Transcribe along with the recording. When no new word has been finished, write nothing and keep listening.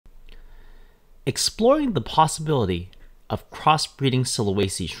Exploring the possibility of crossbreeding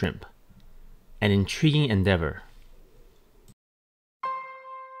Sulawesi shrimp, an intriguing endeavor.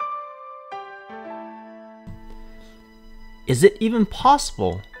 Is it even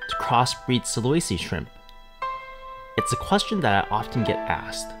possible to crossbreed Sulawesi shrimp? It's a question that I often get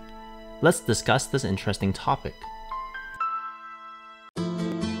asked. Let's discuss this interesting topic.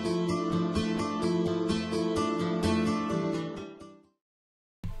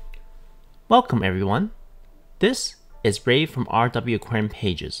 Welcome everyone. This is Ray from RW Aquarium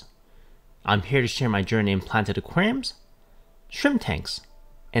Pages. I'm here to share my journey in planted aquariums, shrimp tanks,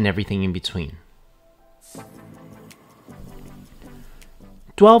 and everything in between.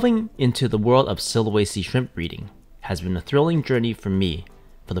 Delving into the world of Sulawesi shrimp breeding has been a thrilling journey for me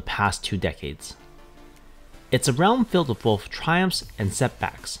for the past 2 decades. It's a realm filled with both triumphs and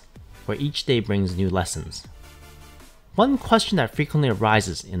setbacks, where each day brings new lessons. One question that frequently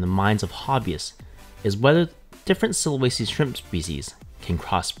arises in the minds of hobbyists is whether different Sulawesi shrimp species can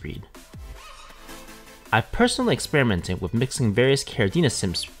crossbreed. I've personally experimented with mixing various Caridina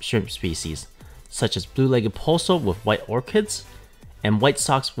shrimp species, such as blue-legged pulso with white orchids, and white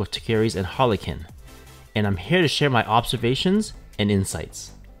socks with tucaris and harlequin, and I'm here to share my observations and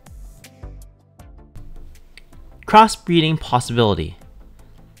insights. Crossbreeding possibility.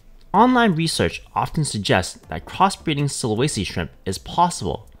 Online research often suggests that crossbreeding Sulawesi shrimp is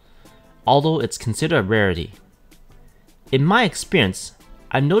possible, although it's considered a rarity. In my experience,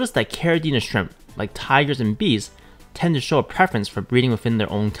 I've noticed that Caridina shrimp, like tigers and bees, tend to show a preference for breeding within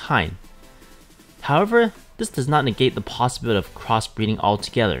their own kind. However, this does not negate the possibility of crossbreeding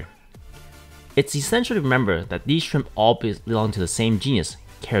altogether. It's essential to remember that these shrimp all belong to the same genus,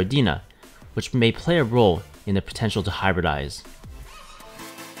 Caridina, which may play a role in the potential to hybridize.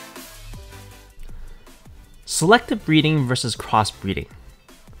 Selective breeding versus crossbreeding.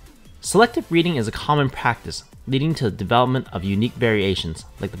 Selective breeding is a common practice leading to the development of unique variations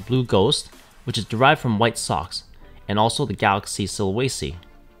like the blue ghost, which is derived from white socks, and also the galaxy Sulawesi.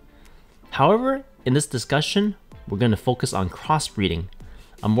 However, in this discussion, we're going to focus on crossbreeding,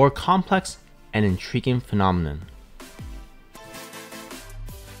 a more complex and intriguing phenomenon.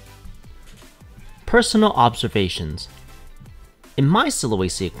 Personal observations. In my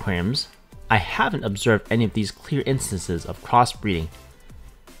Sulawesi aquariums, I haven't observed any of these clear instances of crossbreeding,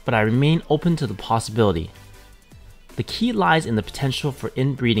 but I remain open to the possibility. The key lies in the potential for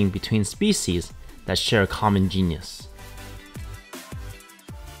inbreeding between species that share a common genus.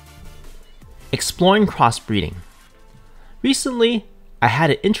 Exploring crossbreeding. Recently, I had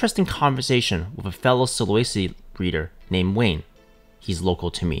an interesting conversation with a fellow Sulawesi breeder named Wayne. He's local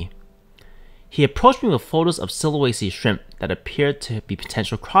to me. He approached me with photos of Sulawesi shrimp that appeared to be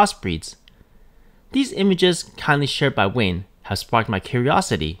potential crossbreeds. These images, kindly shared by Wayne, have sparked my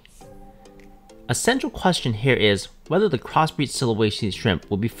curiosity. A central question here is whether the crossbreed Sulawesi shrimp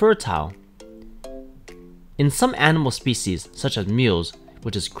will be fertile. In some animal species, such as mules,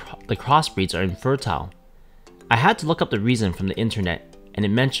 which is the crossbreeds are infertile. I had to look up the reason from the internet, and it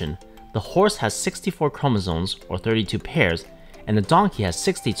mentioned the horse has 64 chromosomes, or 32 pairs, and the donkey has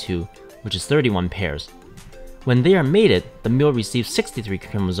 62, which is 31 pairs. When they are mated, the mule receives 63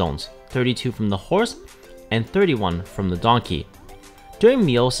 chromosomes, 32 from the horse and 31 from the donkey. During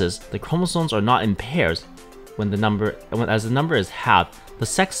meiosis, the chromosomes are not in pairs. As the number is halved, the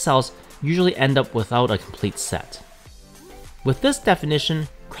sex cells usually end up without a complete set. With this definition,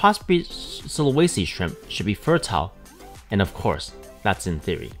 crossbreed Sulawesi shrimp should be fertile, and of course, that's in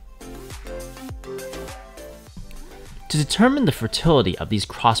theory. To determine the fertility of these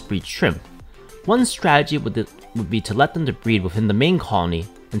crossbreed shrimp, one strategy would be to let them breed within the main colony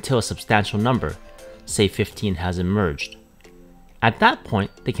until a substantial number, say 15, has emerged. At that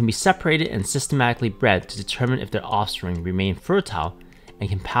point, they can be separated and systematically bred to determine if their offspring remain fertile and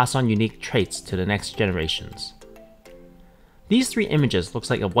can pass on unique traits to the next generations. These 3 images looks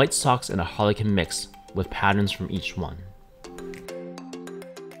like a white socks and a harlequin mix, with patterns from each one.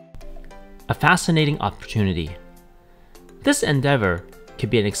 A fascinating opportunity. This endeavor could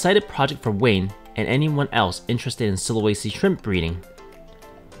be an exciting project for Wayne and anyone else interested in Sulawesi shrimp breeding.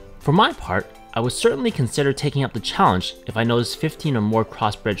 For my part, I would certainly consider taking up the challenge if I noticed 15 or more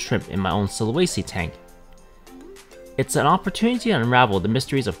crossbred shrimp in my own Sulawesi tank. It's an opportunity to unravel the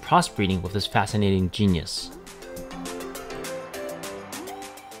mysteries of crossbreeding with this fascinating genius.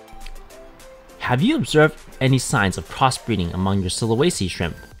 Have you observed any signs of crossbreeding among your Sulawesi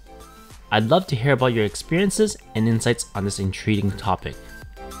shrimp? I'd love to hear about your experiences and insights on this intriguing topic.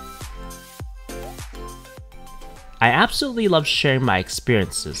 I absolutely love sharing my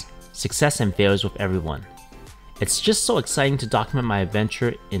experiences, success and failures with everyone. It's just so exciting to document my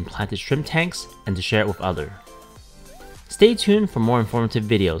adventure in planted shrimp tanks and to share it with others. Stay tuned for more informative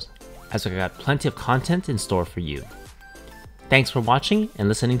videos, as I got plenty of content in store for you. Thanks for watching and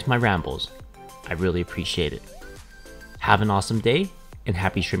listening to my rambles. I really appreciate it. Have an awesome day and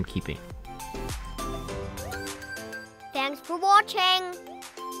happy shrimp keeping. Thanks for watching.